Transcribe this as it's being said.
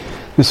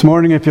This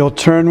morning, if you'll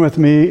turn with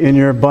me in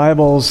your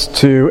Bibles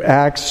to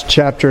Acts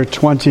chapter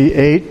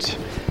 28,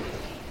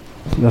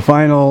 the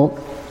final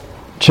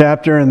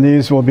chapter, and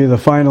these will be the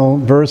final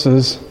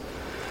verses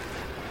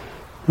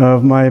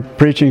of my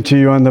preaching to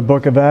you on the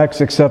book of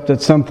Acts, except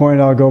at some point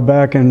I'll go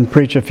back and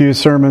preach a few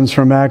sermons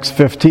from Acts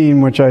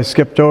 15, which I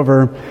skipped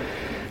over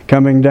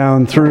coming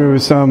down through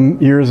some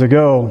years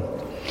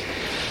ago.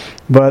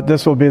 But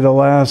this will be the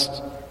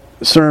last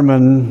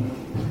sermon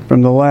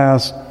from the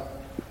last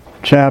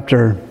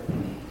chapter.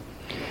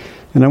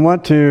 And I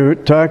want to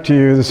talk to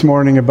you this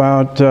morning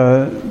about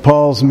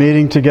Paul's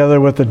meeting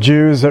together with the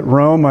Jews at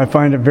Rome. I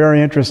find it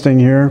very interesting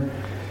here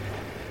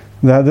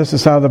that this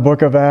is how the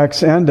book of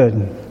Acts ended.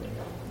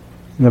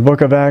 The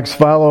book of Acts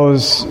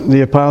follows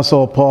the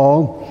Apostle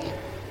Paul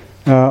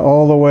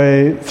all the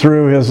way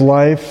through his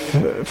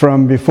life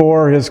from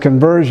before his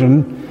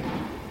conversion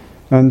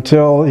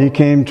until he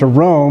came to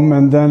Rome,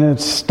 and then it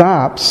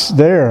stops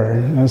there.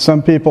 And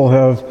some people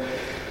have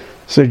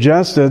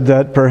suggested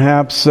that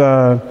perhaps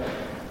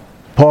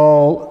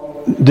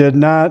Paul did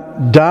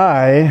not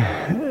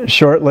die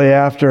shortly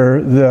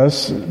after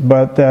this,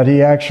 but that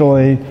he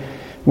actually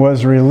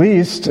was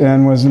released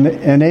and was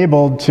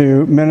enabled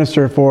to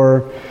minister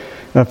for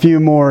a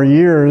few more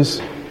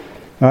years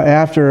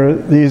after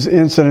these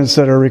incidents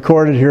that are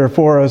recorded here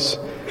for us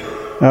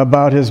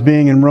about his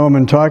being in Rome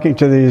and talking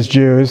to these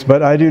Jews.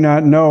 But I do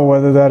not know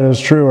whether that is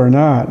true or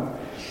not.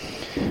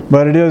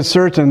 But it is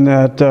certain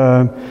that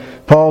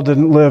Paul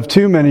didn't live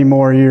too many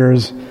more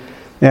years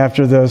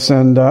after this,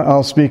 and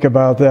I'll speak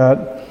about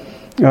that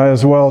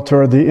as well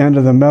toward the end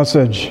of the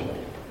message.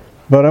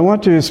 But I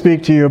want to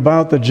speak to you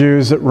about the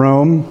Jews at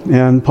Rome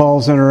and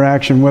Paul's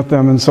interaction with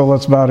them, and so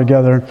let's bow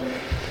together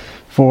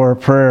for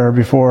prayer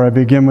before I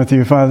begin with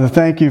you. Father,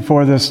 thank you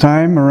for this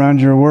time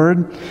around your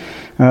word.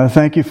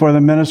 Thank you for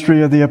the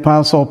ministry of the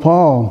Apostle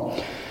Paul,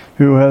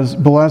 who has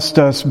blessed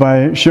us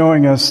by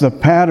showing us the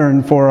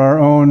pattern for our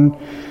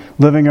own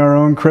living our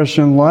own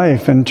Christian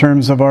life in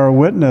terms of our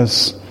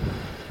witness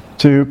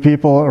to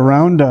people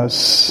around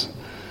us,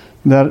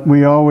 that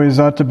we always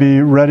ought to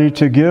be ready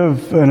to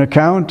give an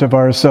account of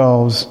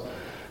ourselves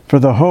for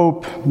the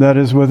hope that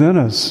is within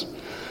us,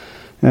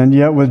 and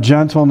yet with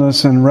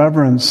gentleness and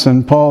reverence.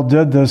 And Paul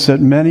did this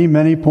at many,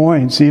 many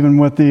points, even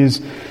with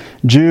these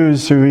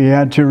Jews who he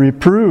had to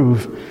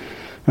reprove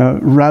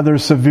rather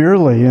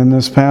severely in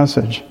this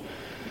passage.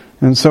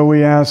 And so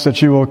we ask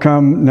that you will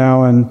come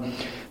now, and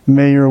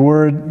may your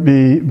word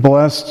be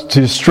blessed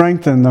to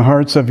strengthen the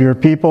hearts of your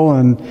people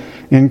and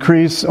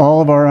increase all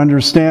of our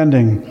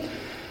understanding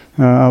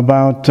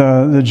about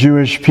the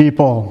Jewish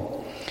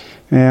people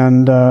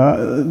and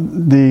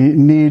the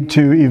need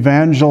to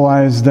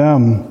evangelize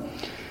them,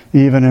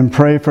 even, and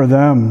pray for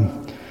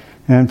them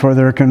and for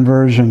their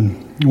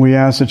conversion. We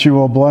ask that you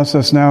will bless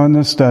us now in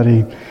this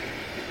study.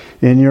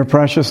 In your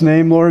precious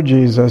name, Lord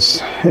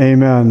Jesus,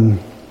 amen.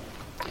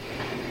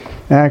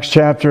 Acts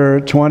chapter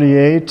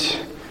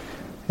 28,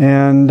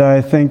 and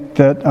I think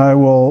that I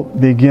will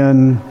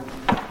begin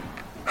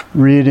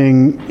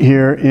reading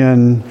here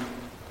in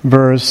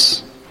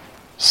verse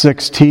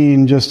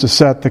 16, just to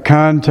set the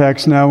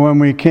context. Now, when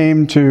we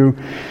came to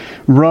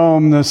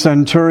Rome, the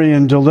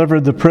centurion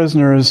delivered the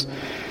prisoners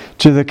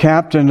to the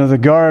captain of the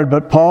guard,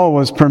 but Paul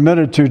was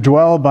permitted to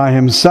dwell by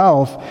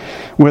himself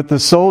with the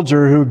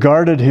soldier who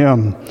guarded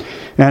him.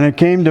 And it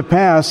came to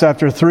pass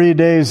after 3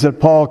 days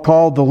that Paul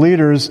called the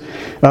leaders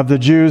of the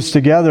Jews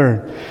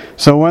together.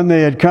 So when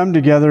they had come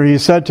together, he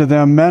said to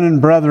them, "Men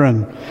and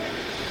brethren,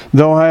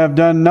 though I have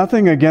done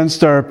nothing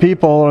against our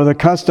people or the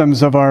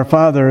customs of our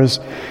fathers,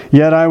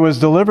 yet I was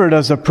delivered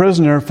as a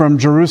prisoner from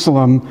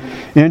Jerusalem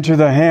into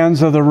the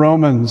hands of the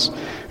Romans,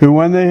 who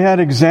when they had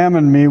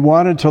examined me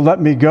wanted to let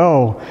me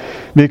go,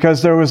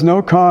 because there was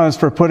no cause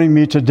for putting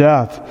me to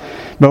death.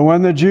 But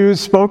when the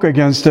Jews spoke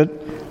against it,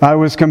 I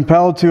was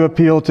compelled to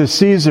appeal to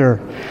Caesar,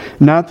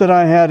 not that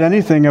I had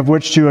anything of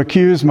which to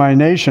accuse my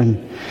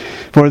nation.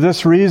 For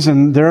this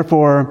reason,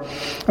 therefore,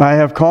 I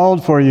have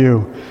called for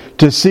you,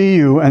 to see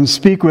you and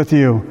speak with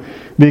you,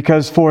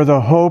 because for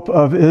the hope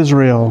of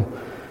Israel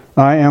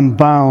I am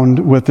bound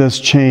with this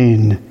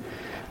chain."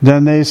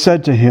 Then they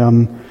said to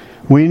him,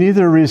 "We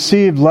neither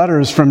received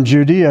letters from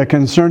Judea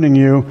concerning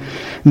you,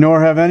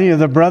 nor have any of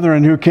the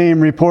brethren who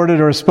came reported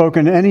or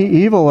spoken any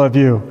evil of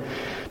you.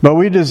 But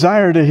we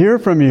desire to hear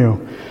from you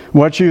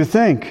what you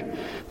think.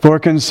 For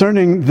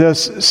concerning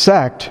this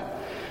sect,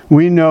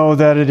 we know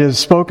that it is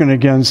spoken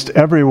against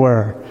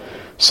everywhere."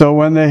 So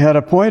when they had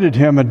appointed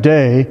him a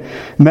day,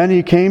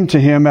 many came to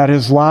him at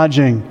his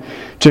lodging,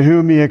 to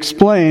whom he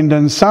explained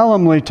and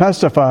solemnly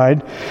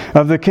testified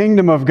of the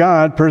kingdom of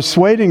God,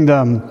 persuading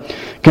them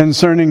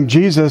concerning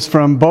Jesus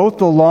from both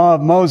the law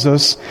of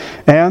Moses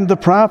and the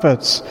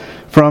prophets,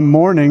 from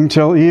morning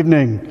till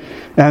evening.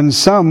 And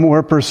some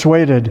were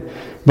persuaded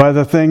by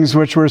the things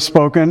which were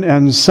spoken,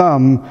 and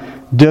some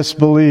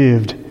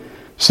disbelieved.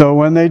 So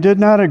when they did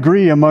not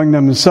agree among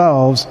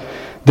themselves,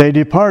 they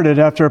departed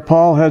after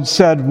Paul had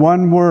said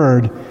one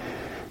word.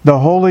 The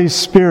Holy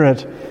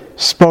Spirit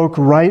spoke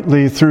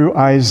rightly through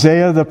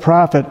Isaiah the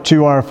prophet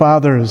to our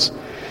fathers,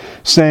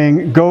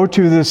 saying, "Go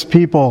to this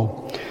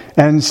people,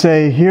 and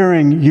say,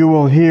 hearing you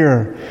will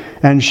hear,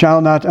 and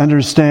shall not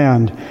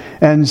understand,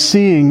 and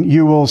seeing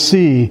you will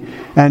see,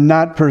 and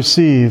not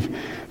perceive.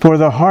 For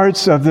the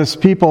hearts of this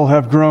people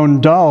have grown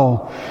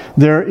dull,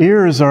 their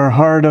ears are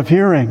hard of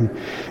hearing,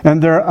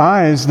 and their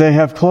eyes they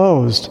have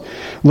closed,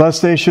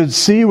 lest they should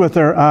see with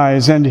their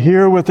eyes, and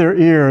hear with their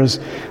ears,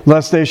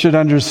 lest they should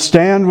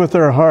understand with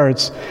their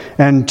hearts,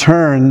 and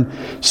turn,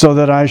 so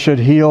that I should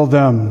heal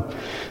them.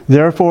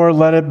 Therefore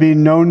let it be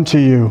known to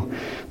you,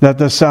 that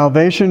the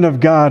salvation of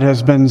God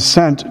has been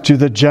sent to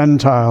the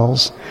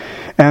Gentiles,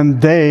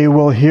 and they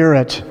will hear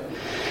it."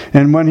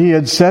 And when he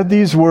had said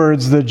these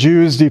words, the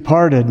Jews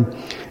departed,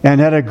 and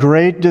had a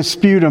great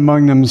dispute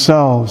among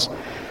themselves.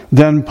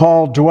 Then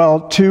Paul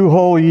dwelt 2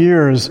 whole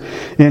years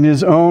in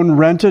his own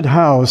rented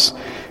house,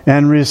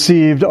 and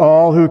received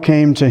all who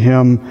came to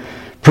him,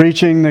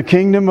 preaching the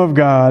kingdom of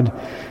God,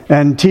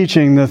 and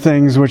teaching the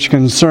things which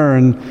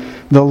concern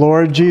the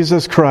Lord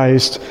Jesus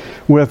Christ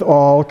with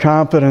all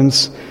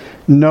confidence,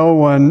 no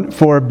one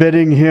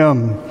forbidding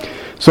him.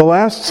 So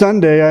last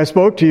Sunday I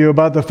spoke to you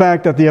about the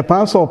fact that the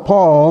Apostle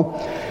Paul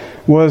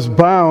was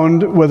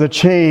bound with a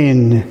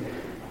chain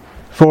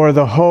for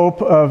the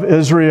hope of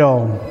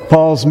Israel.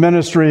 Paul's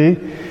ministry,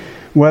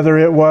 whether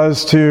it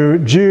was to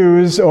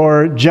Jews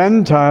or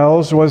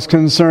Gentiles, was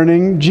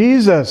concerning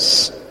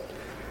Jesus,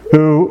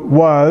 who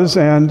was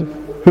and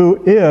who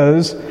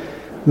is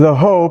the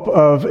hope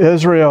of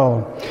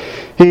Israel.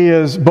 He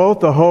is both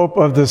the hope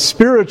of the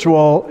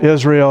spiritual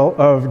Israel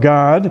of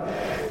God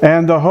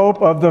and the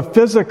hope of the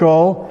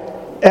physical,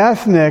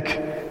 ethnic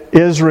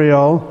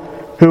Israel,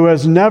 who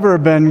has never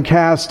been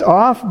cast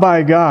off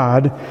by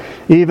God,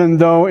 even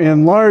though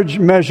in large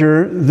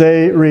measure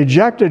they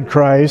rejected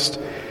Christ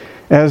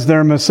as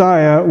their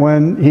Messiah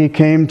when he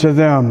came to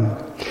them.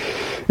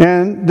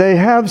 And they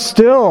have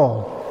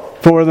still,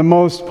 for the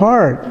most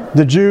part,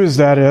 the Jews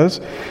that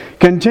is,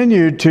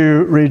 continued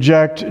to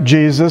reject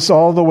Jesus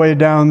all the way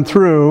down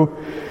through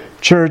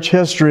church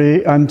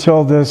history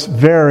until this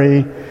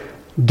very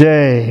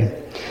day.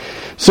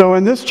 So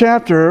in this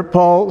chapter,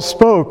 Paul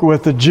spoke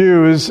with the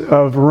Jews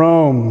of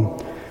Rome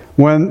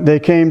when they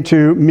came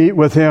to meet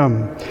with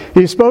him.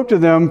 He spoke to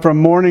them from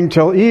morning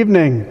till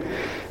evening,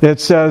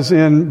 it says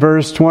in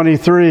verse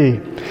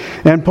 23.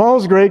 And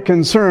Paul's great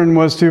concern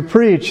was to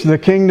preach the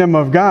kingdom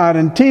of God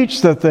and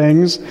teach the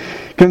things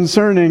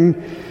concerning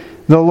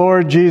the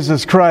Lord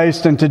Jesus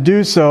Christ, and to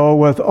do so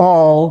with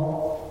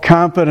all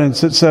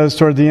confidence, it says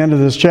toward the end of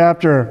this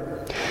chapter.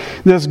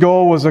 This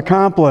goal was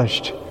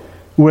accomplished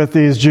with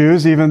these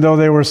Jews, even though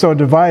they were so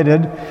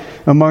divided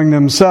among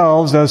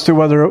themselves as to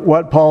whether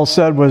what Paul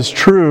said was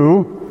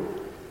true.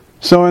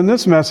 So in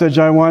this message,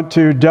 I want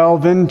to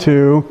delve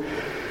into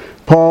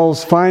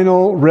Paul's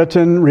final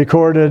written,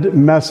 recorded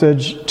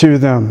message to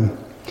them,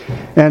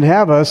 and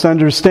have us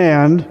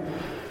understand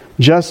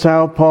just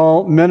how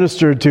Paul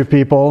ministered to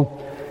people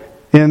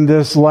in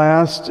this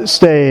last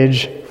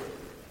stage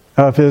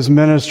of his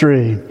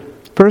ministry.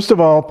 First of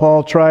all,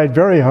 Paul tried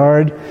very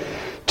hard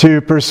to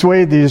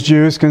persuade these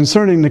Jews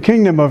concerning the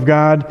kingdom of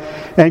God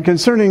and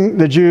concerning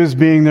the Jews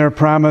being their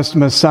promised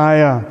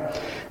Messiah.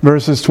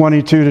 Verses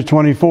 22 to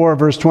 24.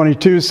 Verse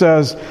 22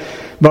 says,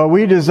 "But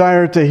we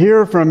desire to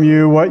hear from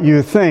you what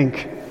you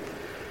think.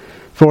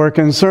 For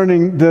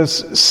concerning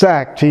this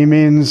sect," he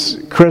means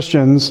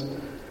Christians,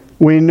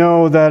 "we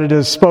know that it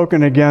is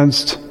spoken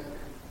against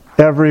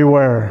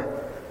everywhere."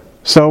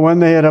 So when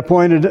they had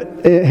appointed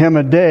him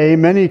a day,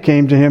 many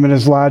came to him in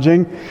his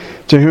lodging,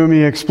 to whom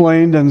he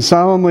explained and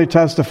solemnly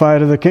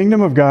testified of the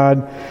kingdom of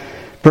God,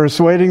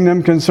 persuading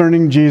them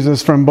concerning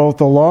Jesus from both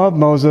the law of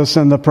Moses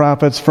and the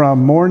prophets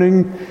from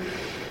morning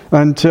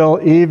until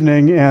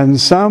evening. And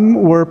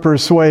some were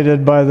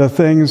persuaded by the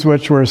things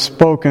which were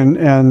spoken,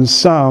 and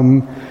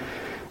some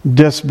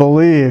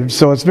disbelieved.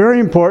 So it's very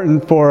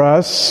important for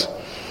us,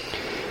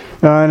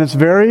 and it's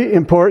very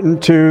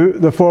important to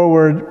the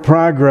forward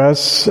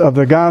progress of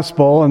the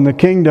gospel and the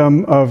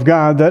kingdom of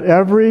God, that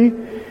every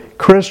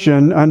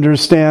Christian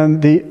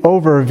understand the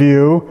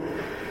overview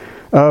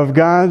of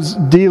God's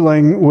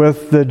dealing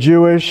with the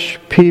Jewish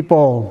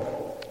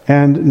people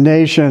and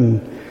nation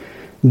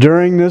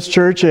during this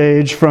church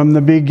age from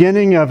the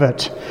beginning of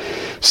it.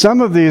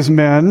 Some of these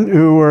men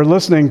who were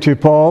listening to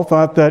Paul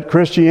thought that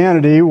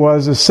Christianity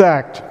was a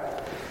sect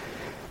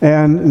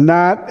and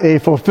not a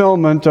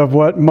fulfillment of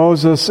what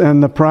Moses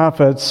and the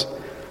prophets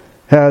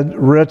had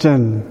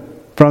written.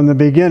 From the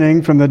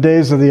beginning, from the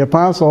days of the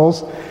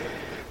apostles,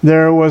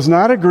 there was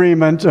not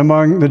agreement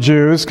among the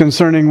Jews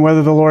concerning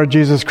whether the Lord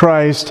Jesus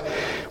Christ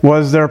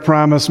was their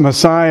promised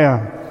Messiah.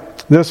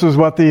 This was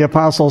what the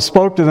apostles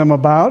spoke to them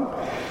about,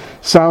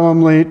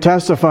 solemnly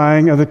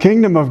testifying of the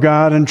kingdom of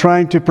God and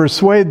trying to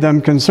persuade them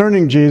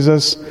concerning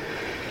Jesus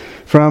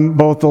from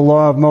both the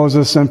law of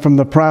Moses and from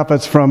the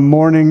prophets from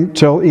morning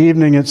till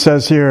evening, it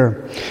says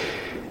here.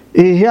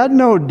 He had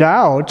no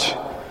doubt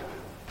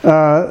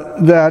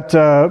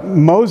that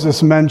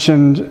Moses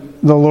mentioned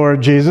the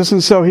Lord Jesus.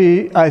 And so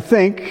I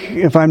think,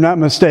 if I'm not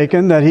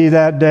mistaken, that he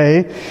that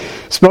day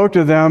spoke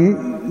to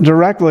them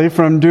directly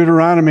from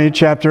Deuteronomy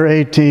chapter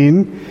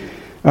 18,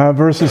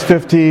 verses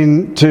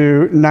 15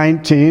 to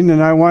 19.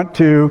 And I want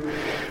to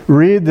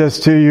read this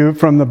to you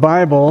from the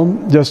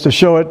Bible, just to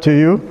show it to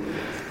you,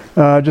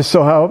 just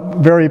so how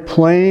very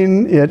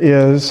plain it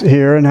is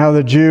here, and how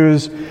the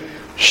Jews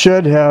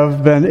should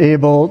have been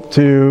able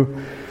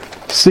to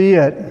see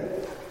it.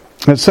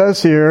 It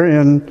says here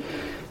in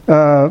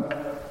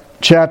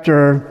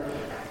chapter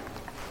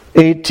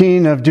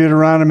 18 of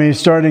Deuteronomy,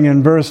 starting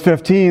in verse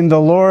 15, "The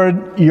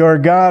Lord your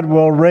God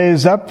will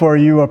raise up for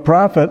you a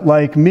prophet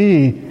like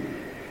me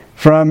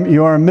from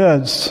your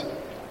midst,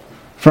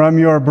 from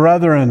your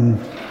brethren.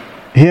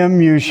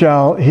 Him you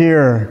shall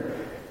hear,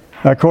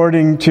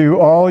 according to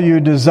all you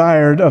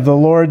desired of the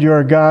Lord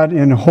your God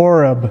in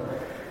Horeb,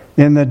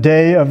 in the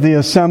day of the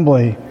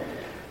assembly,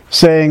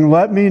 saying,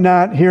 Let me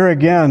not hear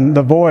again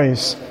the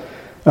voice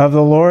of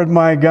the Lord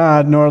my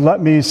God, nor let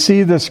me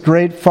see this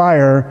great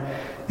fire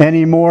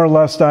any more,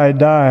 lest I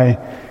die.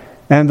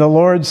 And the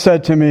Lord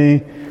said to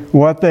me,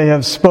 What they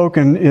have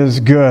spoken is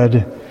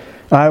good.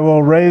 I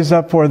will raise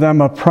up for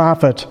them a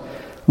prophet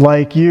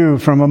like you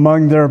from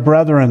among their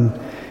brethren,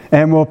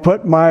 and will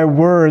put my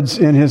words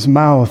in his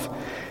mouth,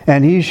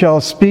 and he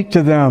shall speak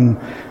to them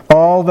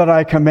all that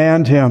I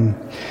command him.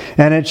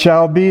 And it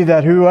shall be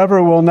that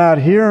whoever will not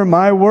hear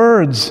my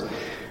words,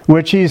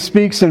 which he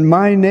speaks in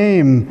my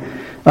name,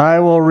 I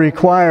will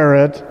require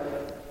it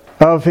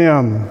of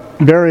him."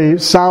 Very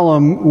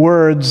solemn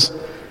words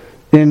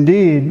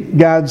indeed.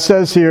 God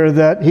says here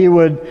that he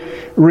would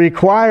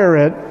require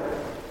it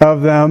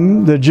of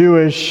them, the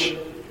Jewish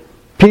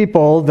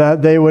people,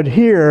 that they would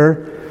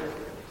hear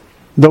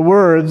the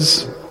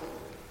words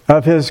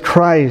of his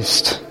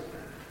Christ.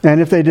 And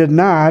if they did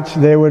not,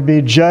 they would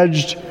be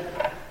judged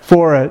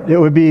for it. It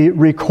would be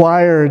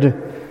required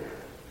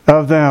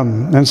of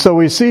them. And so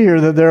we see here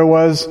that there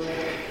was,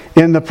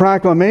 in the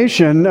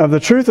proclamation of the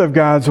truth of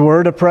God's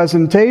Word, a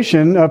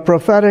presentation of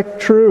prophetic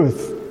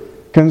truth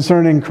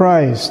concerning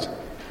Christ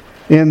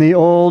in the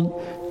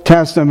Old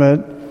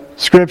Testament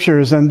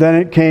Scriptures. And then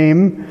it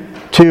came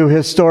to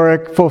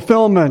historic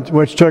fulfillment,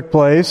 which took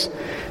place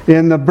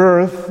in the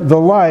birth, the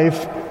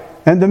life,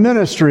 and the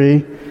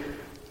ministry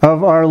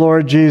of our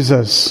Lord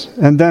Jesus.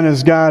 And then,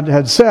 as God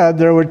had said,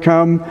 there would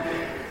come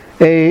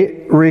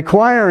a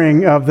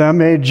requiring of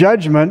them, a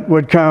judgment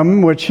would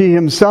come, which he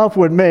himself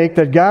would make,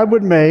 that God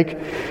would make,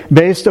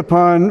 based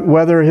upon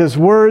whether his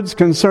words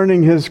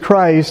concerning his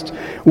Christ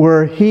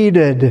were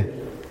heeded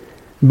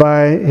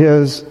by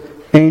his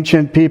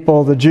ancient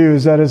people, the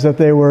Jews. That is, that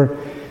they were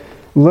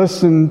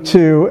listened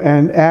to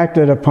and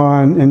acted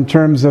upon in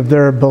terms of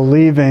their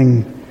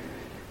believing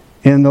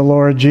in the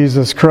Lord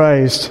Jesus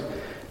Christ,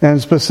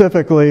 and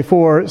specifically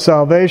for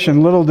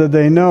salvation. Little did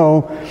they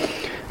know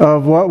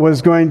of what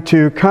was going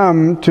to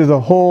come to the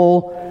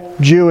whole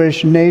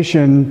Jewish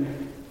nation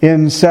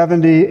in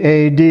 70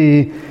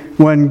 AD,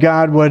 when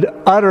God would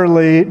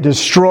utterly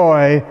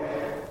destroy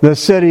the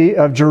city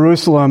of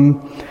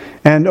Jerusalem,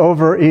 and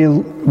over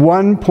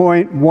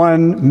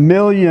 1.1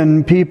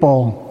 million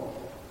people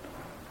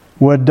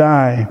would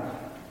die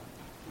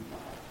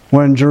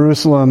when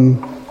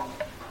Jerusalem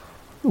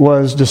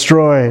was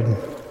destroyed.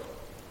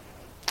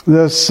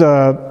 This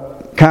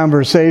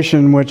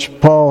conversation which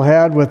Paul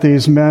had with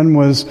these men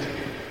was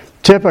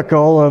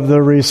typical of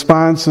the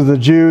response of the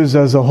Jews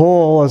as a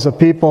whole, as a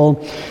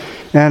people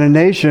and a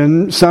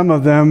nation. Some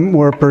of them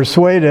were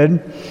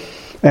persuaded,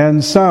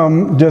 and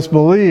some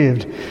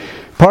disbelieved.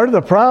 Part of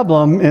the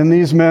problem in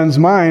these men's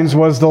minds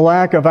was the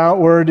lack of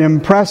outward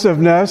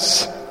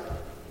impressiveness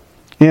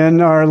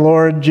in our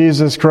Lord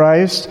Jesus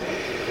Christ.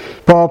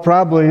 Paul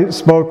probably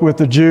spoke with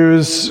the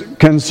Jews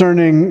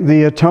concerning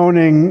the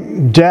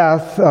atoning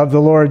death of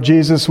the Lord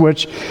Jesus,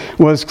 which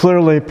was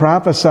clearly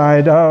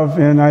prophesied of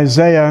in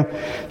Isaiah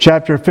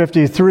chapter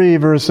 53,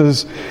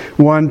 verses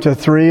 1 to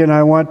 3. And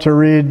I want to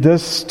read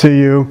this to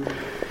you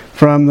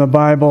from the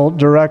Bible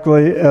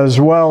directly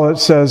as well. It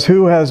says,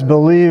 "Who has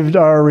believed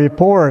our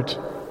report?"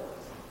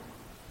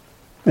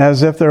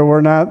 As if there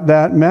were not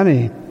that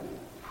many.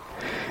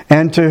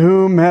 "And to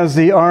whom has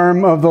the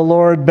arm of the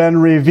Lord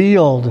been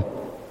revealed?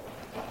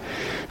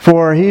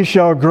 For he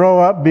shall grow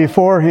up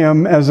before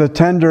him as a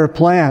tender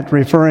plant,"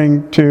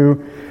 referring to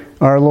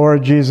our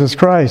Lord Jesus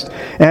Christ,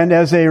 "and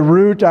as a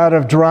root out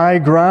of dry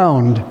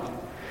ground.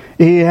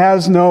 He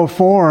has no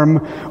form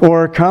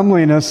or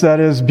comeliness, that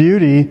is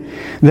beauty,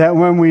 that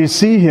when we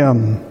see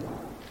him,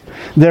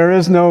 there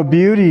is no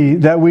beauty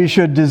that we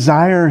should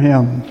desire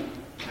him.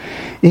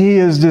 He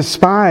is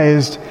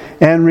despised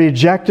and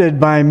rejected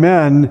by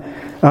men,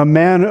 a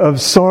man of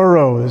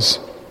sorrows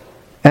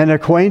and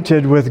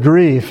acquainted with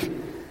grief.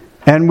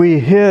 And we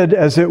hid,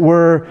 as it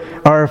were,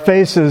 our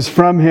faces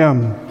from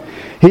him.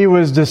 He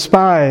was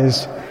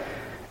despised,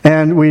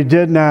 and we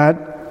did not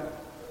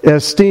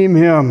esteem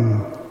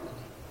him."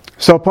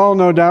 So Paul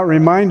no doubt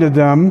reminded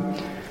them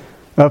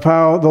of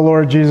how the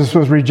Lord Jesus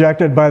was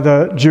rejected by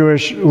the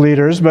Jewish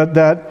leaders, but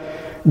that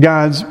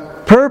God's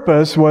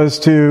purpose was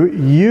to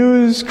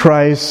use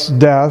Christ's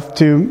death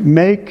to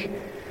make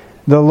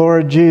the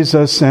Lord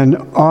Jesus an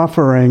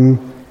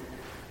offering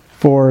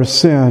for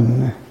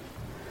sin.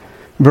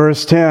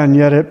 Verse 10,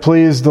 yet it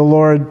pleased the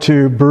Lord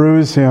to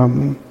bruise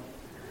him.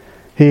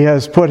 He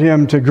has put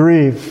him to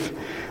grief.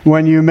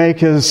 When you make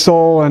his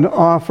soul an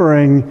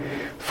offering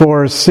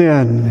for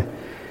sin,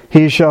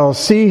 he shall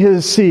see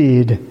his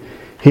seed.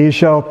 He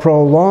shall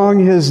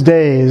prolong his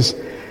days,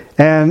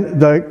 and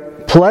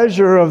the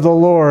pleasure of the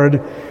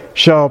Lord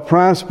shall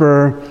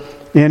prosper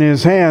in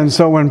his hand.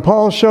 So when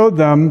Paul showed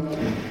them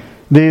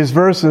these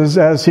verses,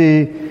 as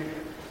he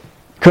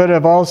could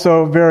have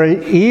also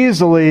very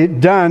easily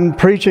done,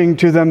 preaching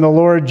to them the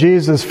Lord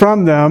Jesus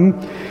from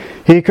them,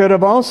 he could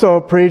have also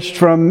preached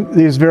from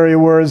these very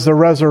words the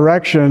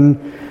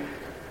resurrection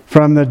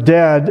from the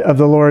dead of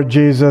the Lord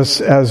Jesus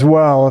as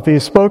well. If he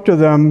spoke to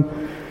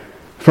them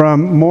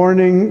from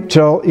morning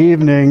till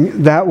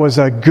evening, that was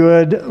a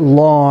good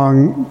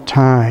long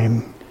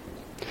time.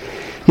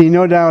 He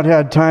no doubt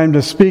had time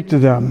to speak to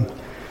them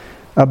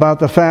about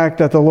the fact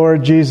that the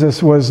Lord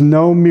Jesus was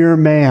no mere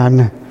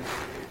man,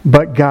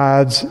 but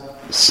God's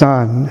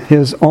Son,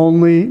 His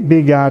only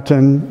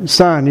begotten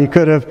Son. He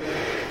could have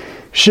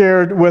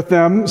shared with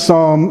them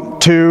Psalm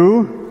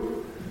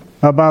 2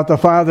 about the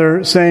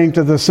Father saying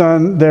to the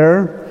Son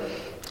there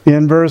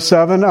in verse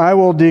 7, I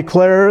will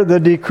declare the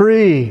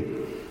decree.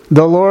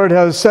 The Lord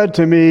has said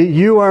to me,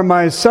 you are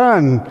my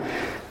Son.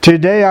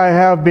 Today I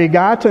have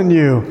begotten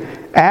you.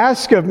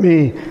 Ask of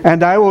me,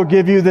 and I will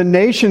give you the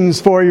nations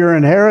for your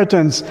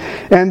inheritance,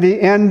 and the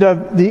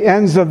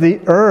ends of the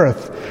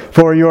earth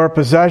for your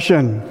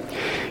possession.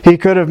 He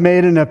could have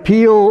made an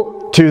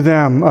appeal to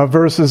them of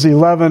verses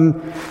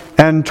 11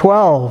 and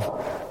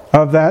 12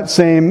 of that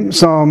same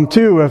Psalm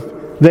 2.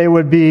 If they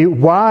would be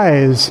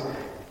wise,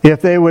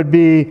 if they would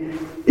be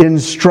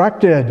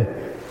instructed,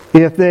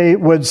 if they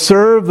would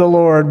serve the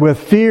Lord with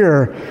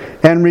fear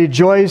and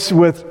rejoice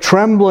with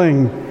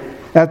trembling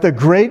at the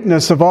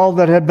greatness of all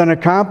that had been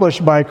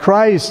accomplished by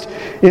Christ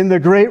in the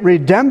great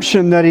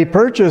redemption that He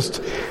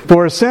purchased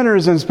for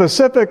sinners, and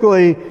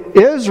specifically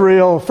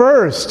Israel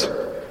first,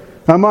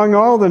 among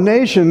all the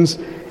nations,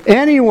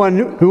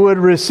 anyone who would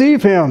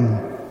receive Him,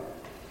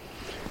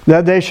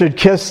 that they should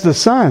kiss the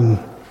Son,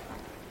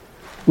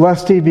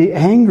 lest He be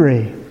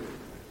angry,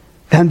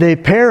 and they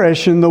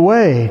perish in the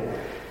way.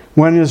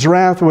 When His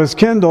wrath was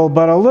kindled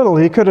but a little,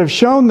 He could have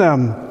shown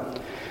them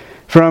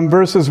from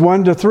verses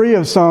 1 to 3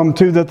 of Psalm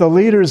 2 that the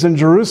leaders in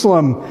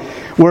Jerusalem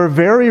were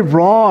very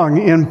wrong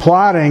in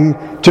plotting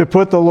to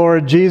put the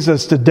Lord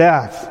Jesus to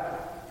death.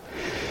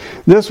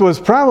 This was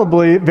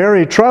probably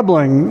very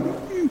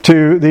troubling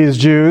to these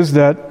Jews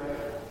that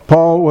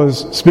Paul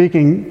was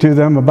speaking to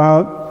them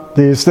about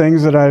these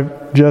things that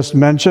I've just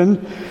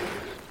mentioned.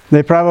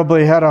 They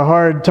probably had a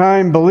hard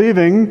time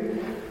believing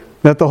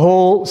that the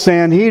whole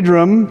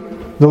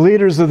Sanhedrin, the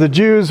leaders of the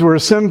Jews, were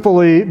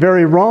sinfully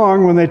very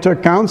wrong when they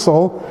took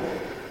counsel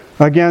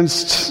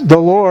against the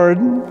Lord.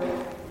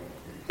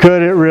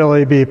 Could it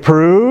really be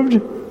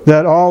proved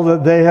that all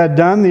that they had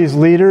done, these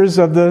leaders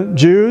of the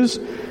Jews,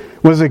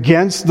 was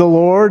against the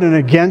Lord and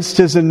against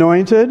His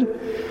anointed?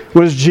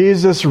 Was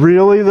Jesus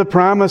really the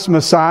promised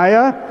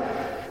Messiah?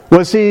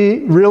 Was He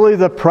really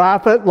the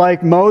prophet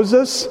like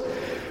Moses?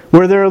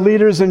 Were there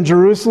leaders in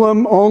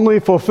Jerusalem only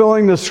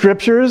fulfilling the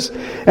Scriptures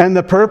and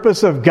the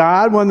purpose of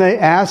God when they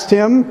asked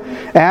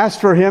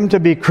for Him to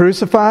be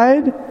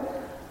crucified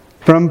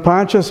from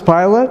Pontius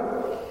Pilate?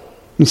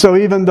 And so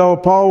even though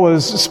Paul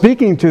was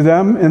speaking to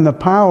them in the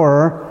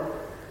power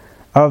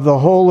of the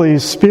Holy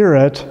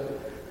Spirit,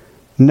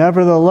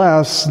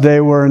 nevertheless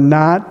they were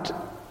not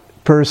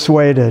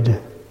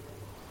persuaded.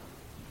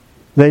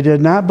 They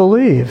did not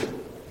believe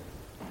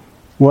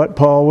what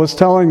Paul was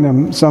telling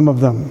them, some of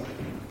them.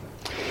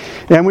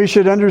 And we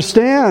should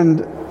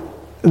understand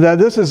that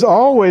this is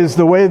always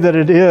the way that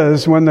it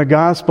is when the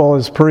gospel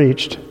is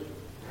preached.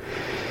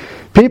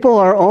 People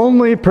are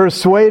only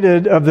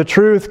persuaded of the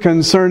truth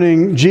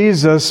concerning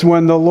Jesus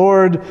when the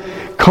Lord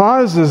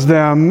causes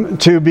them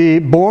to be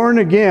born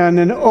again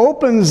and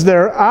opens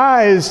their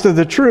eyes to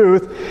the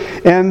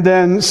truth and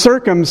then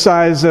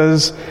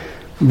circumcises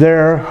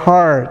their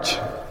heart,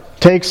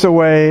 takes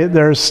away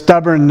their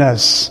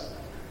stubbornness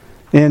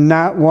in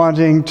not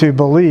wanting to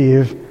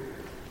believe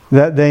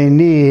that they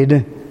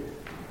need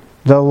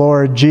the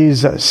Lord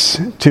Jesus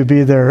to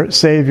be their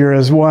Savior.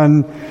 As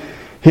one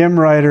hymn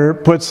writer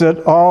puts it,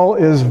 all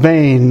is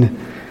vain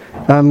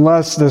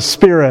unless the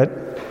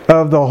Spirit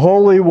of the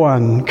Holy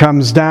One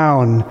comes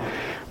down.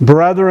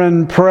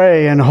 Brethren,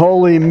 pray, and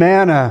holy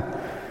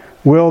manna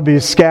will be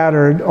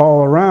scattered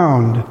all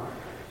around.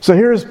 So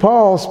here's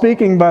Paul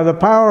speaking by the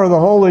power of the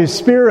Holy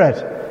Spirit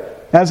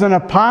as an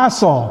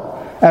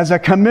apostle, as a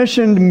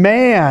commissioned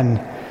man,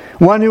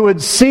 one who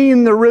had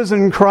seen the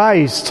risen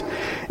Christ,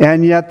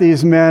 and yet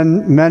these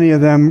men, many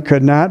of them,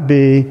 could not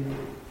be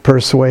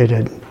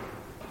persuaded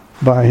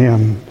by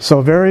him.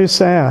 So very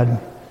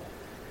sad.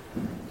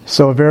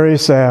 So very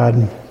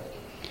sad.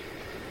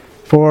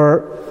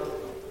 For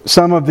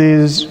some of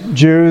these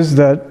Jews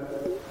that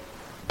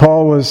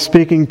Paul was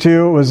speaking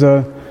to. It was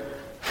a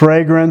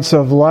fragrance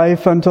of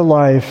life unto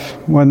life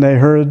when they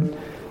heard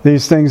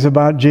these things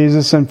about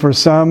Jesus. And for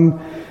some,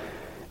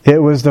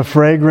 it was the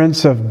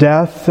fragrance of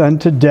death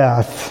unto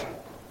death.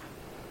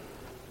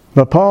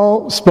 But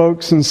Paul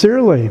spoke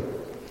sincerely,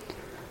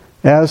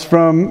 as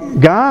from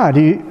God.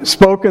 He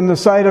spoke in the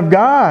sight of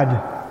God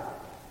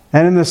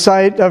and in the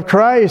sight of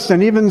Christ.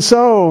 And even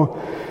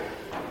so,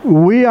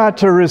 we ought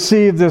to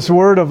receive this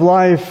word of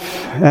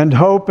life and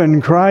hope in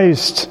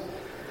Christ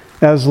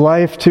as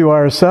life to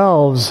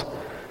ourselves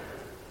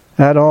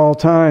at all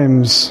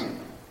times.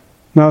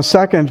 Now,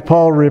 second,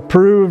 Paul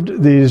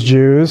reproved these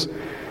Jews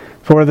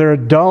for their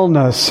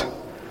dullness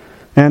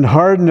and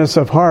hardness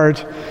of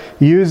heart,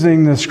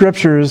 using the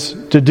Scriptures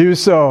to do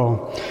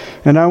so.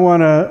 And I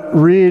want to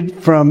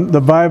read from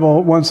the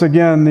Bible once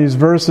again these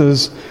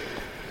verses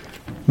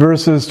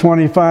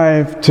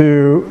 25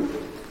 to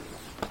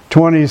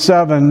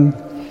 27.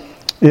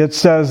 It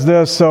says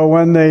this: "So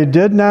when they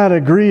did not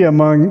agree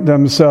among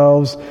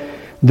themselves,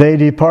 they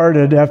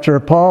departed. After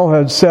Paul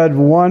had said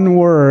one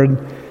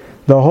word,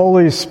 the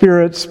Holy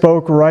Spirit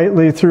spoke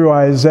rightly through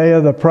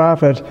Isaiah the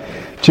prophet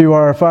to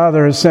our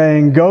fathers,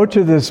 saying, Go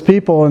to this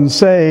people and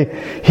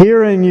say,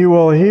 Hearing you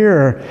will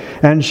hear,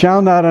 and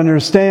shall not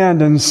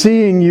understand, and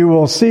seeing you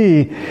will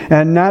see,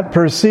 and not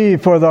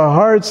perceive. For the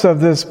hearts of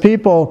this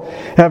people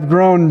have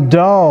grown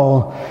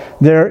dull.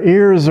 Their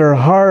ears are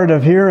hard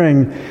of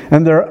hearing,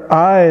 and their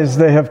eyes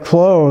they have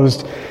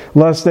closed,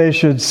 lest they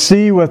should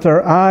see with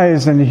their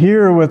eyes and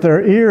hear with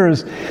their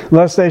ears,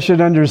 lest they should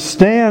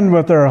understand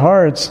with their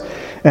hearts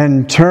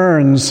and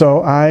turn,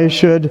 so I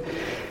should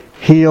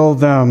heal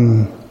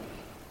them."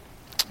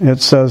 It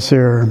says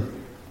here,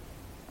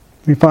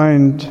 we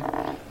find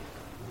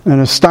an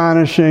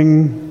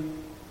astonishing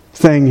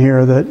thing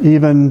here, that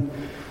even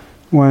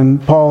when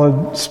Paul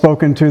had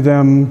spoken to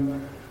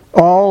them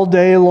all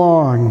day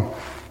long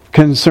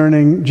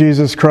concerning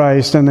Jesus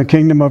Christ and the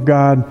kingdom of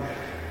God,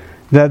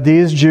 that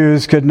these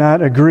Jews could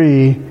not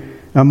agree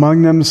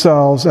among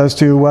themselves as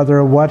to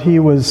whether what he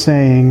was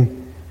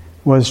saying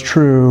was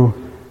true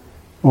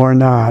or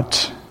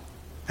not.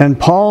 And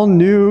Paul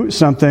knew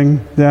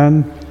something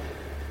then.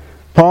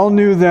 Paul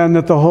knew then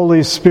that the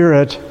Holy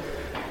Spirit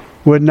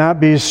would not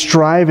be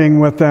striving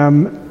with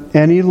them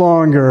any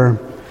longer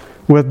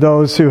with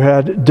those who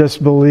had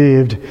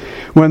disbelieved.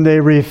 When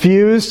they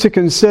refused to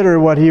consider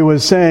what he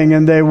was saying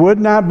and they would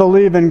not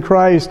believe in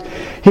Christ,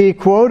 he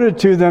quoted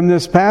to them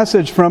this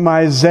passage from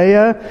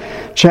Isaiah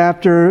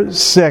chapter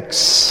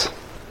 6.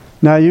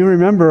 Now you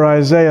remember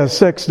Isaiah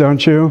 6,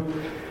 don't you?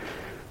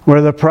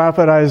 Where the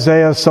prophet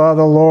Isaiah saw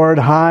the Lord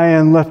high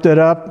and lifted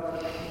up,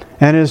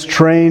 and his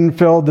train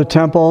filled the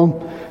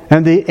temple,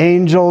 and the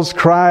angels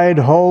cried,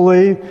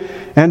 Holy.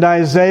 And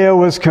Isaiah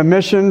was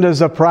commissioned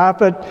as a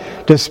prophet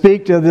to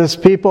speak to this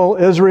people,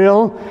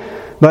 Israel,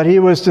 but he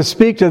was to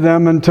speak to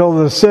them until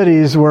the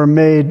cities were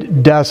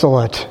made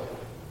desolate.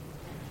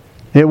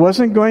 It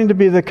wasn't going to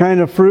be the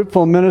kind of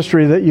fruitful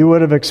ministry that you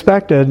would have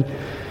expected,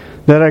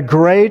 that a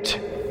great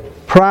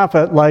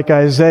prophet like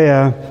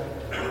Isaiah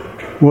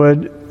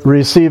would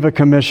receive a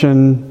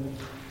commission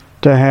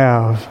to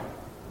have.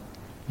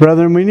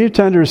 Brethren, we need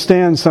to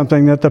understand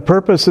something, that the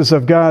purposes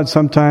of God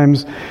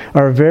sometimes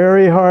are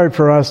very hard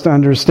for us to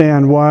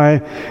understand.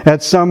 Why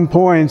at some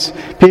points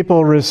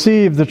people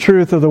receive the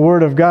truth of the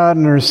Word of God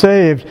and are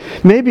saved,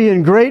 maybe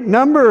in great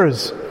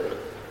numbers.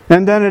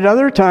 And then at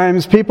other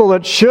times, people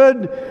that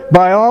should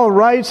by all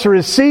rights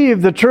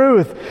receive the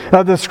truth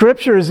of the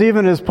Scriptures,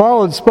 even as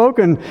Paul had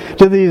spoken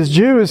to these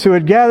Jews who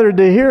had gathered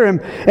to hear him,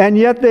 and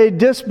yet they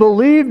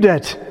disbelieved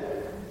it.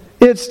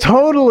 It's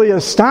totally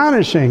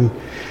astonishing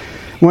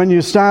when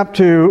you stop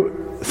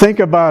to think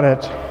about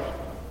it.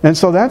 And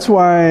so that's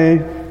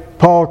why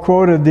Paul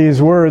quoted these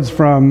words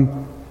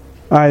from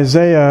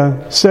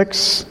Isaiah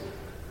 6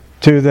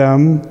 to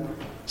them.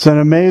 It's an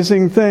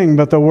amazing thing,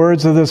 but the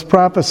words of this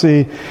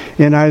prophecy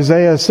in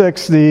Isaiah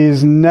 6,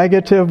 these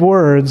negative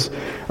words,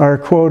 are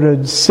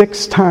quoted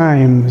 6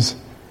 times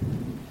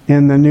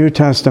in the New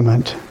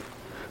Testament.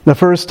 The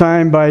first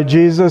time by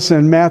Jesus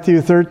in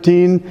Matthew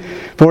 13,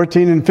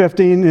 14 and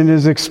 15, in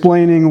his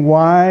explaining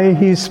why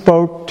he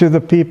spoke to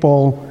the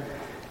people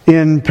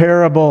in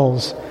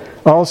parables.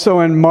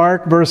 Also in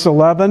Mark verse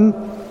 11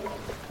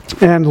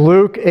 and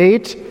Luke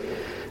 8,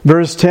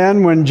 verse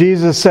 10, when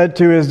Jesus said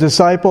to his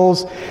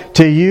disciples,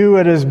 To you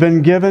it has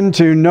been given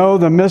to know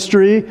the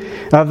mystery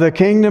of the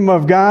kingdom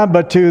of God,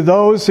 but to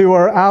those who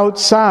are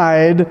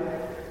outside,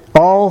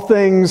 all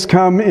things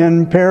come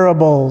in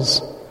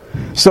parables,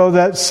 so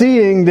that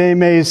seeing they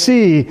may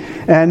see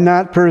and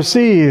not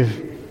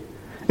perceive,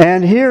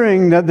 and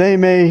hearing that they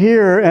may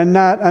hear and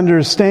not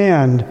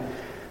understand,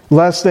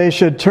 lest they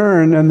should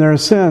turn and their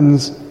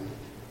sins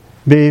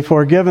be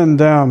forgiven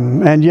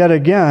them. And yet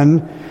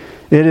again,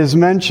 it is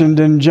mentioned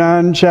in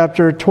John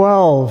chapter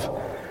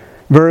 12,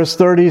 verse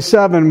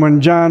 37, when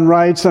John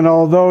writes, And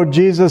although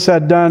Jesus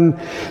had done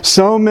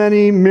so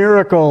many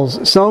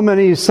miracles, so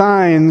many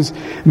signs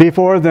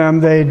before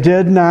them, they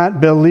did not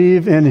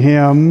believe in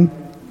him.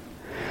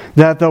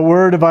 that the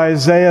word of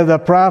Isaiah the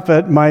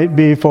prophet might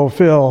be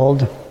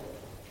fulfilled.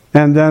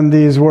 And then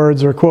these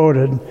words are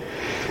quoted.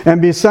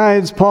 And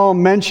besides Paul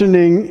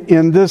mentioning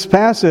in this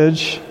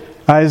passage,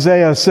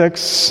 Isaiah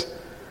 6,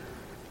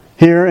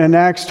 here in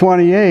Acts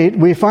 28,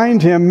 we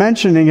find him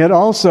mentioning it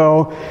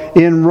also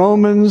in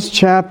Romans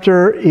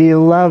chapter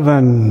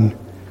 11,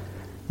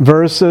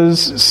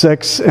 verses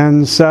 6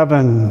 and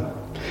 7,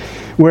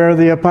 where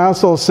the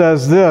apostle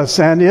says this,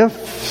 "And if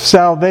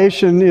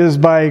salvation is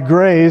by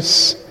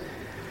grace,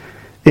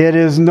 it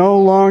is no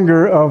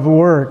longer of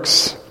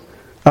works.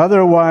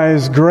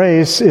 Otherwise,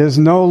 grace is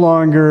no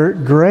longer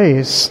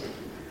grace.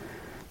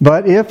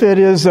 But if it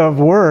is of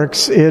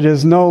works, it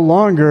is no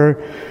longer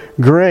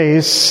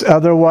grace.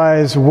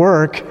 Otherwise,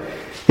 work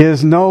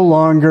is no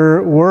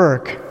longer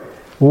work.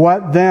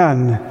 What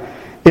then?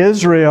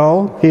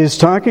 Israel," he's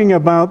talking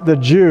about the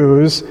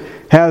Jews,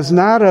 "has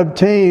not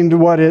obtained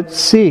what it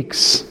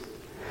seeks.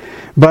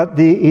 But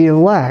the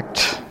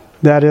elect,"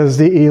 that is,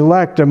 the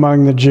elect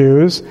among the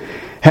Jews,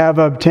 "have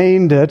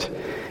obtained it,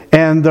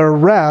 and the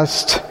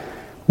rest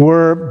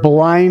were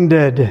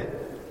blinded,"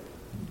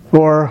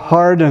 or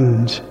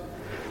hardened.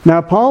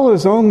 Now, Paul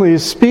is only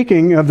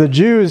speaking of the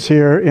Jews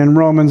here in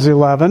Romans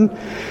 11,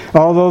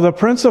 although the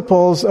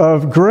principles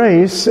of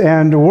grace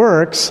and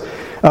works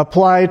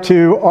apply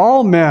to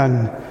all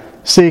men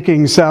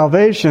seeking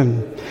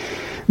salvation.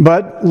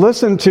 But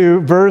listen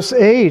to verse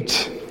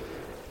 8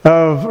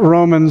 of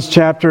Romans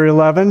chapter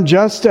 11.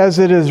 "Just as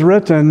it is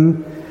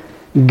written,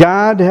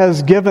 God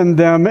has given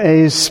them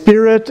a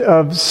spirit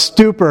of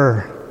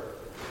stupor,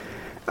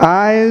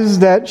 eyes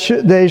that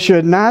they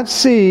should not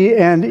see,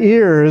 and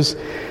ears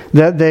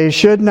that they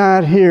should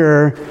not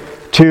hear,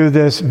 to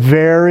this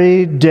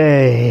very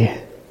day."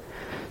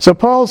 So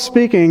Paul's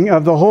speaking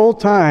of the whole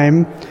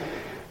time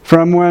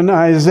from when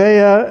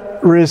Isaiah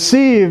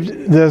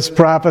received this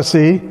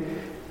prophecy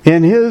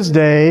in his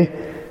day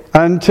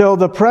until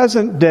the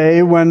present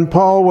day when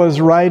Paul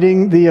was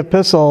writing the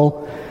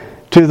epistle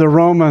to the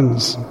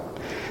Romans.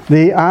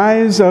 The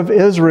eyes of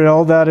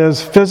Israel, that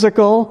is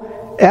physical,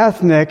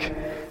 ethnic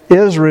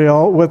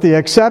Israel, with the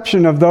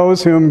exception of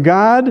those whom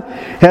God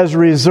has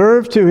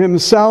reserved to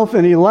himself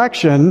in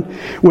election,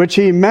 which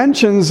he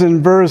mentions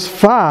in verse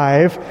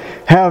 5,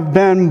 have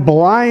been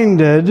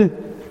blinded.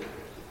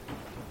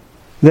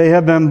 They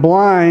have been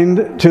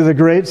blind to the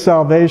great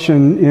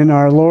salvation in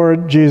our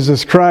Lord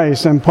Jesus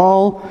Christ. And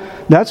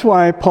that's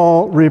why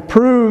Paul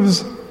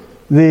reproves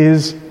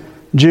these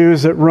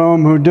Jews at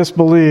Rome who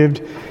disbelieved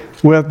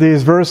with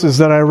these verses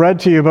that I read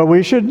to you. But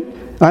we should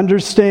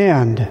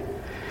understand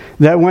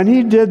that when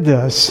he did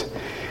this,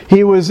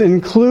 he was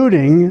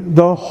including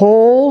the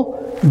whole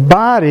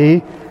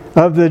body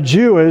of the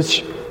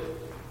Jewish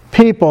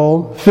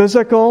people,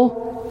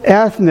 physical,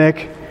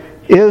 ethnic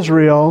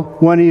Israel,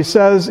 when he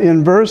says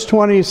in verse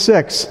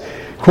 26,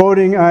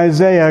 quoting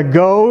Isaiah,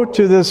 "Go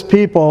to this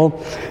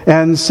people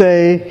and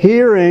say,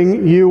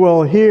 hearing you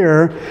will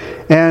hear,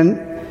 and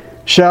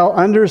shall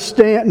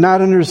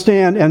not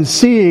understand, and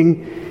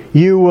seeing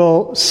you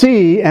will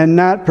see and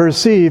not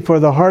perceive, for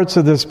the hearts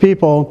of this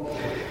people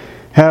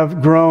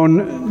have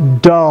grown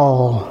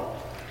dull."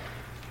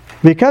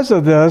 Because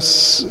of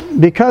this,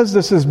 because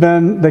this has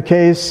been the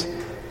case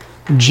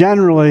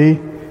generally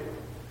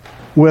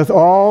with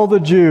all the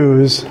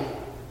Jews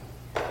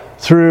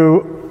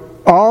through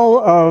all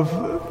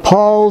of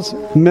Paul's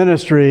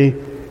ministry,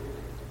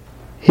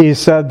 he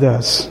said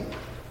this.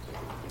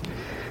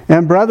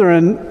 And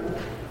brethren,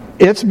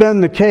 it's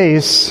been the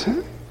case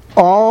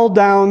all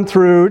down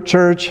through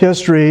church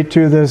history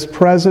to this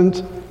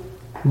present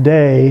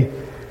day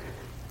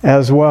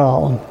as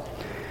well.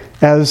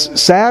 As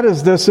sad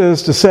as this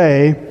is to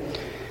say,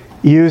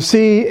 you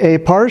see a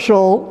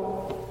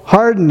partial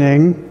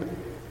hardening,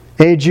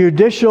 a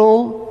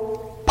judicial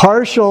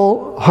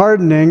partial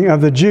hardening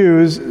of the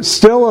Jews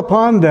still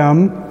upon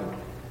them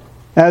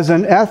as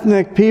an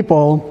ethnic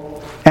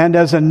people and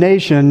as a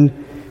nation,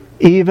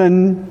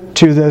 even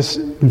to this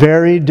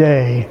very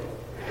day.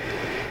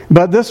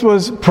 But this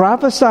was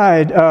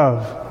prophesied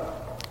of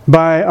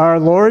by our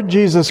Lord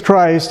Jesus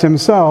Christ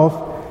himself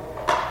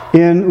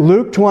in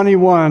Luke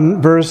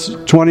 21, verse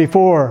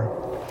 24.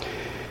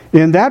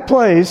 In that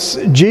place,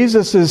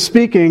 Jesus is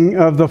speaking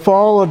of the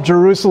fall of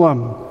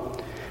Jerusalem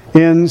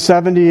in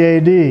 70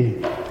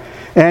 A.D.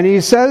 And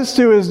he says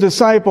to his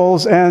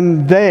disciples,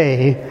 and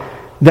they,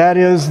 that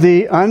is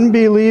the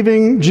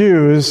unbelieving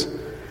Jews,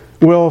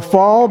 will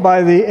fall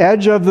by the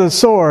edge of the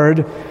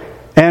sword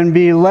and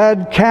be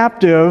led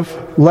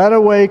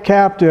away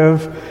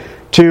captive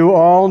to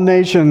all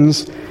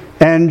nations,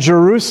 and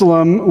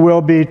Jerusalem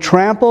will be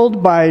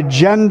trampled by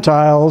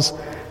Gentiles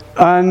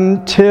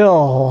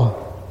until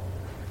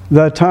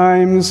the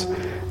times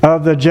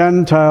of the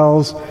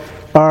Gentiles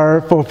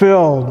are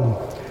fulfilled.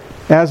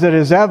 As it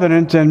is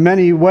evident in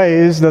many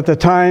ways that the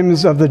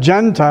times of the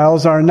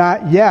Gentiles are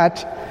not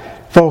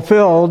yet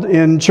fulfilled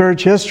in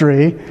church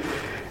history.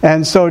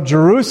 And so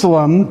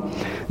Jerusalem,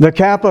 the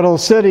capital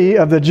city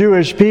of the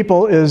Jewish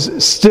people, is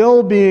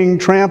still being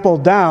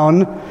trampled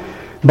down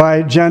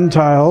by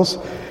Gentiles.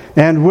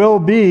 and will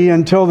be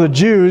until the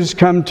Jews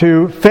come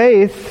to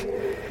faith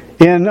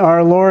in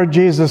our Lord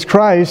Jesus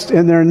Christ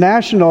in their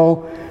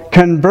national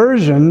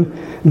conversion.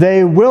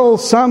 They will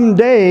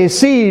someday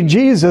see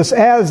Jesus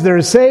as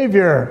their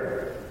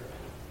Savior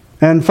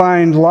and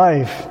find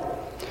life.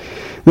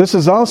 This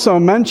is also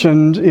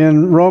mentioned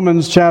in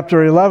Romans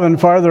chapter 11,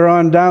 farther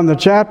on down the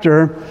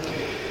chapter,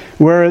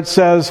 where it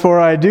says, "For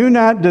I do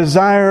not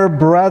desire,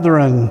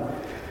 brethren,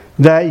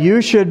 that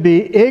you should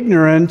be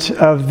ignorant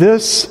of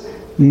this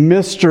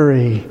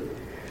mystery,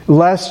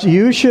 lest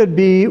you should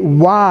be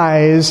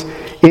wise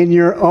in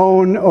your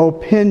own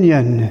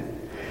opinion,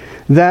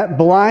 that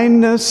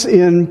blindness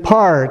in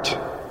part,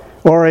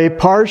 or a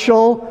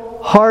partial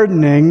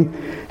hardening,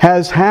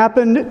 has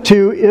happened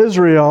to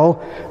Israel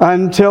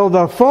until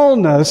the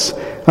fullness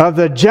of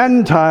the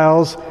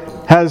Gentiles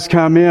has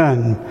come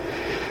in."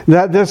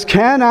 That this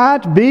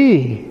cannot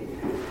be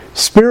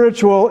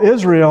spiritual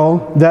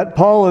Israel that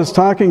Paul is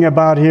talking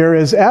about here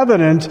is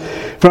evident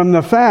from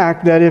the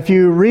fact that if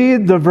you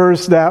read the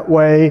verse that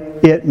way,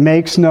 it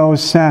makes no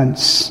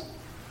sense.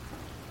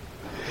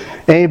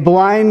 A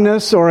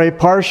blindness or a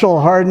partial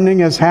hardening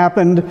has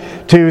happened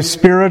to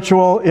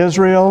spiritual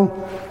Israel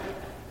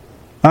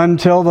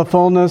until the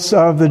fullness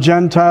of the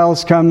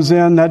Gentiles comes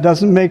in. That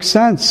doesn't make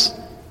sense.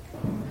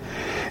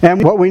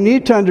 And what we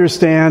need to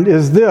understand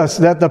is this,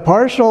 that the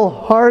partial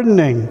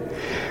hardening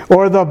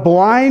or the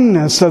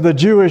blindness of the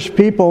Jewish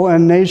people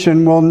and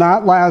nation will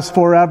not last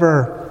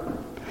forever.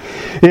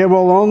 It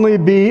will only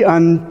be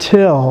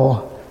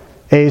until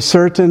a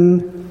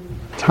certain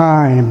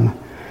time.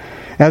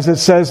 As it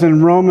says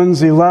in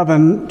Romans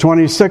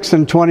 11:26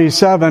 and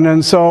 27,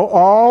 "And so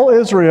all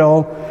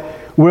Israel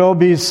will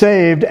be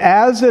saved,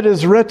 as it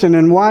is written,"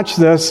 and watch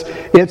this,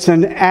 it's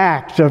an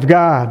act of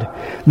God.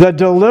 "The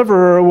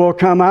deliverer will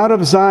come out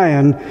of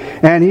Zion,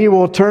 and he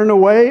will turn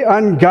away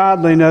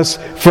ungodliness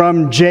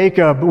from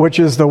Jacob," which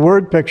is the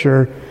word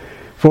picture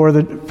for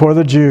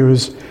the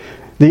Jews,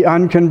 the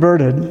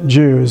unconverted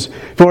Jews.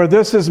 "For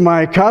this is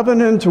my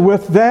covenant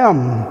with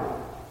them,"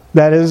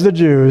 that is the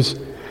Jews,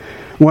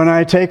 "when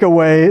I take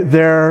away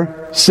their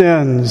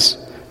sins."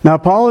 Now,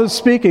 Paul is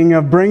speaking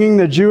of bringing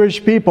the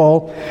Jewish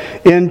people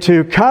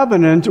into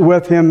covenant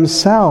with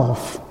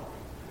himself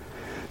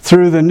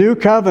through the new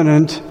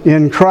covenant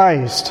in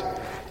Christ.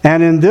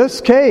 And in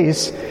this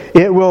case,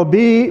 it will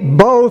be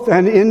both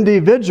an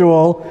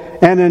individual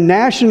and a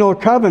national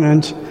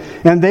covenant,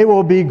 and they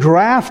will be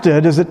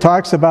grafted, as it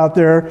talks about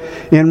there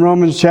in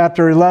Romans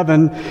chapter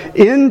 11,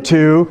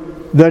 into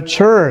the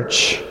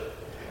church.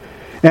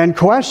 And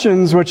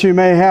questions which you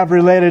may have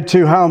related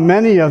to how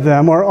many of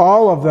them, or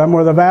all of them,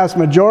 or the vast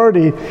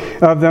majority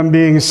of them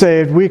being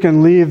saved, we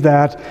can leave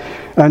that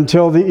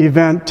until the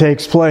event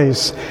takes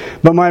place.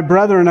 But my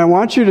brethren, I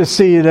want you to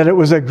see that it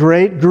was a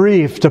great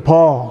grief to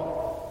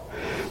Paul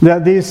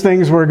that these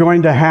things were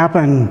going to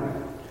happen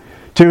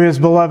to his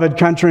beloved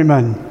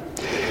countrymen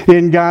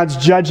in God's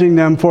judging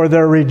them for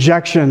their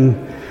rejection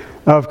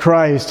of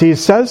Christ. He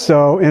says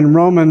so in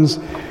Romans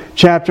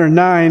chapter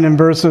 9 and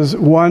verses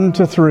 1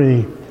 to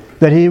 3.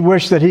 That he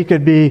wished that he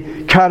could be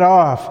cut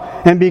off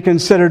and be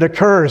considered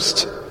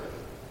accursed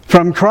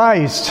from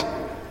Christ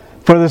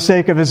for the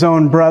sake of his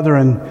own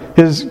brethren,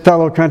 his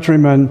fellow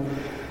countrymen,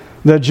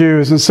 the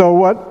Jews. And so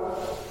what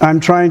I'm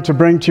trying to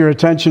bring to your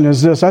attention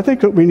is this. I think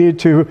that we need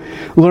to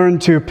learn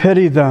to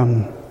pity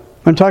them.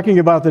 I'm talking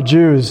about the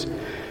Jews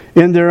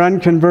in their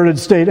unconverted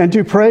state, and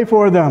to pray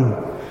for them,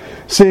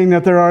 seeing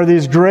that there are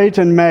these great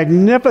and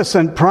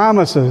magnificent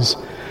promises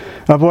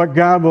of what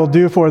God will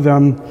do for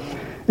them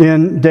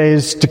in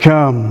days to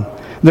come.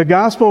 The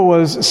gospel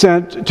was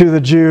sent to the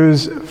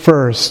Jews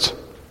first.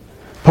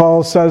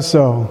 Paul says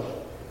so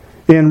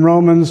in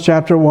Romans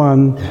chapter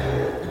 1,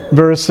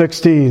 verse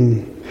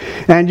 16.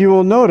 And you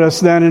will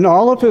notice then in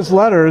all of his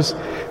letters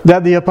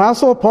that the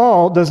Apostle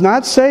Paul does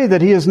not say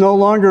that he is no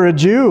longer a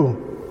Jew.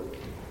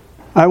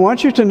 I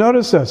want you to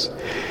notice this.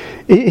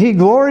 He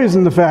glories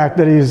in the fact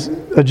that he's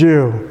a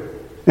Jew.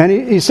 And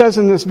he says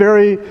in this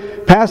very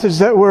passage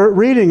that we're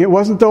reading, "It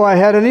wasn't though I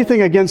had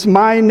anything against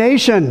my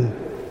nation."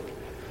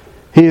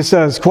 He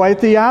says quite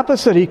the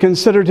opposite. He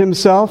considered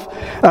himself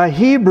a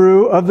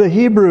Hebrew of the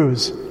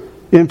Hebrews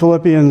in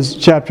Philippians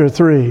chapter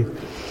 3.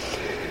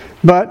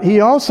 But he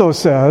also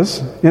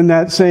says in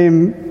that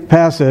same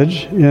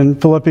passage in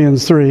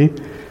Philippians 3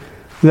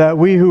 that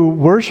we who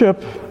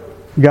worship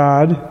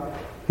God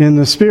in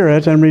the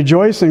Spirit and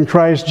rejoice in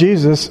Christ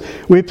Jesus,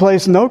 we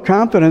place no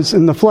confidence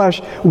in the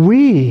flesh.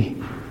 We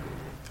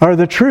are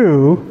the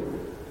true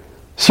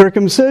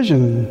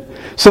circumcision.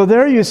 So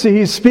there you see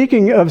he's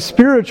speaking of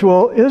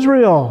spiritual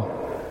Israel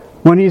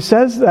when he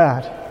says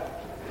that.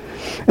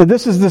 And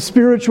this is the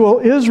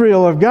spiritual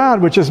Israel of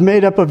God, which is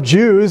made up of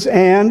Jews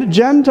and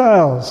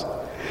Gentiles.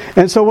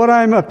 And so what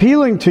I'm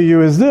appealing to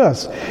you is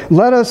this.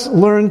 Let us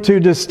learn to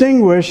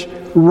distinguish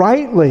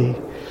rightly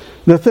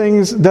the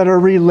things that are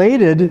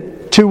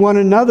related to one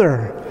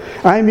another.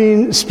 I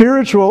mean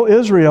spiritual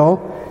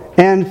Israel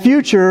and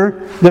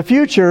the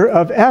future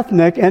of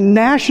ethnic and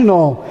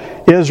national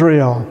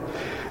Israel.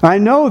 I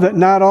know that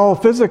not all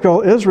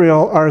physical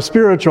Israel are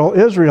spiritual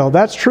Israel.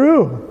 That's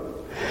true.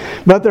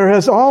 But there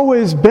has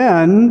always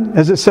been,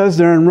 as it says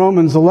there in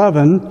Romans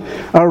 11,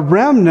 a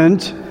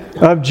remnant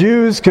of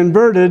Jews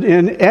converted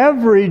in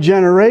every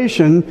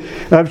generation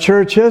of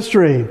church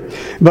history.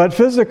 But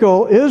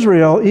physical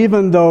Israel,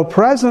 even though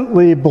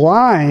presently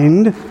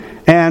blind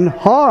and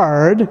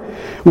hard,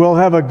 will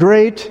have a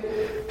great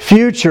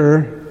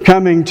future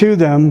coming to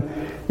them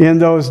in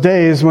those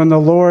days when the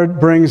Lord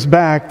brings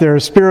back their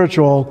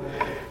spiritual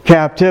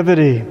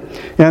captivity.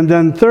 And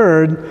then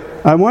third,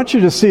 I want you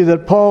to see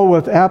that Paul,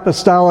 with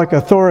apostolic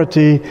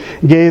authority,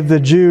 gave the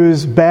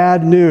Jews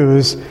bad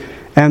news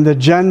and the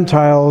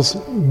Gentiles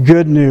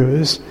good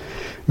news.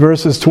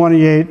 Verses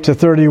 28 to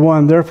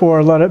 31,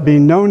 therefore let it be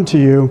known to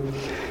you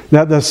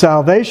that the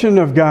salvation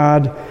of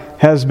God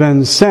has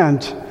been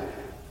sent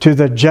to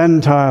the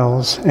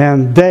Gentiles,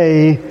 and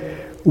they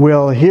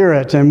will hear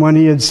it. And when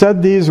he had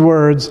said these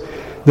words,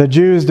 the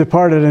Jews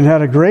departed and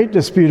had a great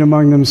dispute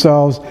among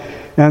themselves.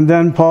 And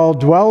then Paul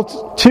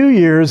dwelt 2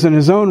 years in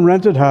his own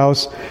rented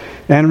house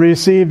and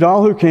received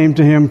all who came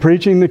to him,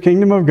 preaching the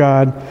kingdom of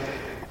God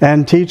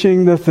and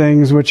teaching the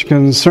things which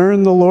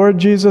concern the Lord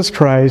Jesus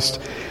Christ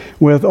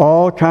with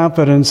all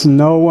confidence,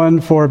 no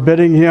one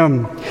forbidding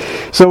him.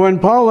 So when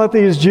Paul let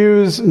these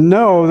Jews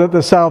know that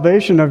the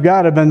salvation of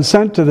God had been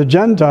sent to the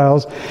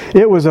Gentiles,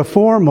 it was a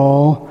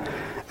formal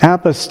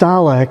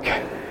apostolic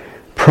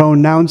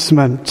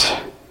pronouncement,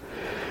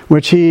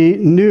 which he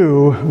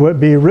knew would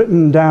be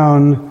written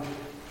down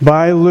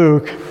by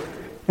Luke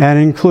and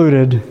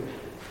included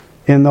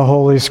in the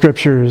Holy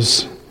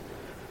Scriptures.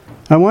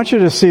 I want you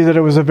to see that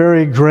it was a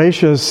very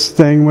gracious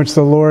thing which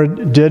the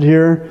Lord did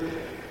here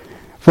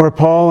for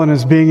Paul, and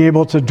his being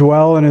able to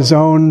dwell in his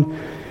own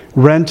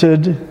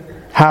rented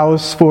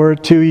house for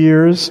 2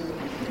 years,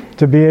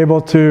 to be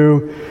able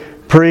to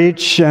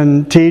preach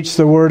and teach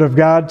the Word of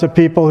God to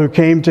people who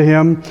came to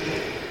him.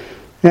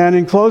 And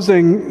in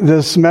closing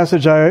this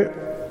message, I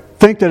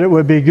think that it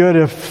would be good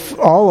if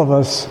all of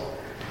us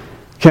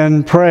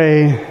can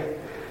pray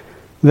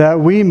that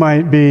we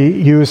might be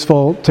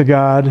useful to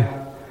God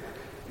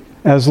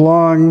as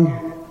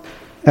long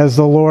as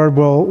the Lord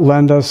will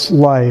lend us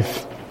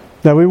life.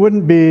 That we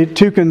wouldn't be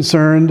too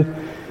concerned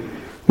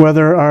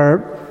whether our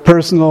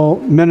personal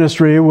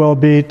ministry will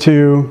be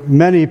to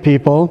many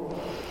people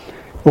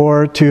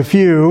or to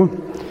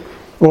few,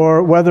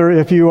 or whether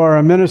if you are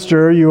a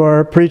minister, you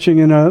are preaching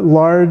in a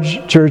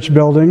large church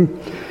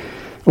building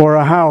or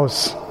a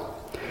house.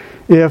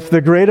 If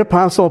the great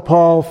apostle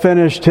Paul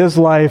finished his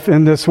life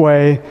in this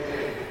way,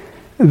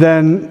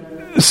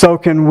 then so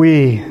can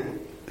we,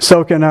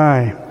 so can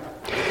I.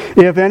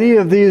 If any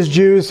of these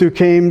Jews who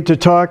came to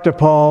talk to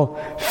Paul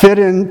fit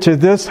into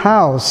this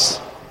house,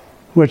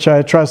 which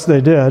I trust they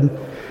did,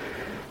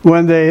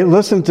 when they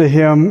listened to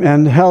him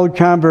and held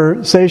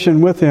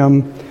conversation with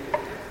him,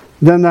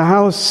 then the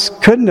house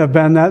couldn't have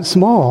been that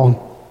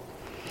small.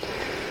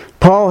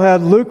 Paul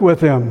had Luke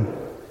with him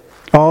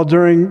all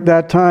during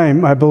that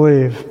time, I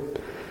believe.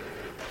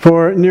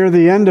 For near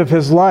the end of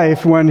his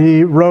life, when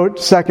he wrote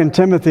 2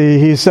 Timothy,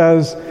 he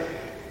says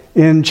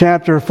in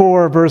chapter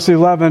 4, verse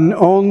 11,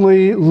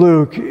 "Only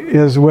Luke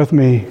is with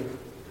me.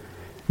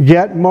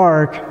 Get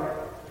Mark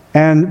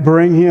and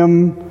bring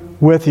him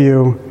with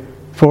you,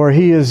 for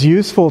he is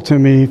useful to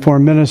me for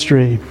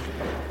ministry."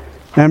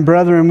 And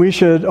brethren, we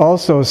should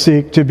also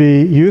seek to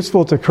be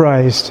useful to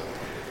Christ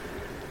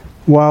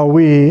while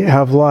we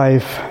have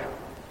life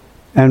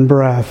and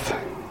breath.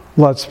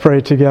 Let's pray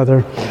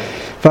together.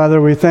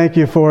 Father, we thank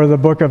you for the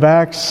book of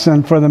Acts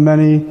and for the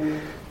many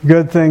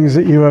good things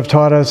that you have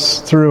taught us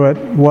through it.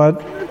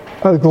 What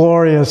a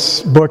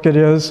glorious book it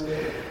is,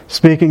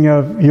 speaking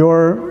of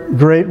your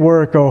great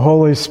work, O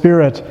Holy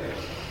Spirit,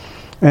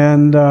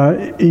 and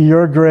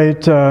your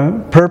great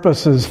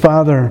purposes,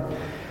 Father,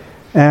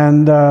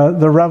 and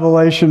the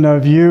revelation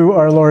of you,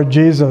 our Lord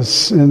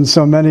Jesus, in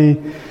so many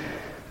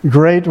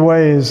great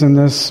ways in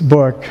this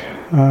book,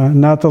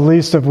 not the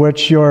least of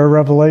which your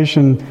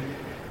revelation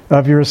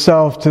of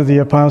yourself to the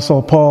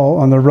Apostle Paul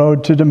on the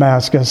road to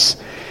Damascus,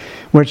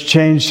 which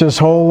changed his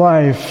whole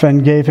life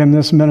and gave him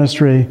this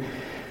ministry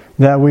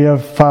that we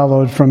have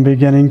followed from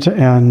beginning to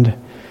end.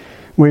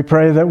 We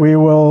pray that we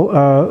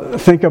will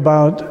think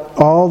about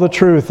all the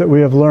truth that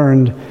we have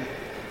learned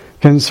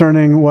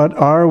concerning what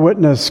our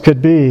witness could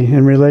be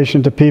in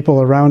relation to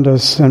people around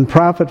us, and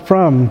profit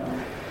from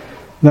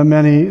the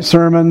many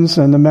sermons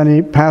and the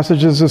many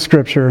passages of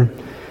Scripture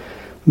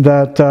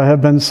that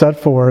have been set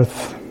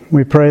forth.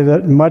 We pray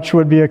that much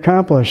would be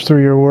accomplished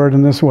through your word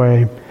in this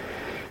way.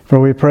 For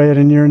we pray it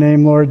in your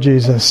name, Lord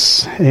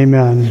Jesus.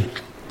 Amen.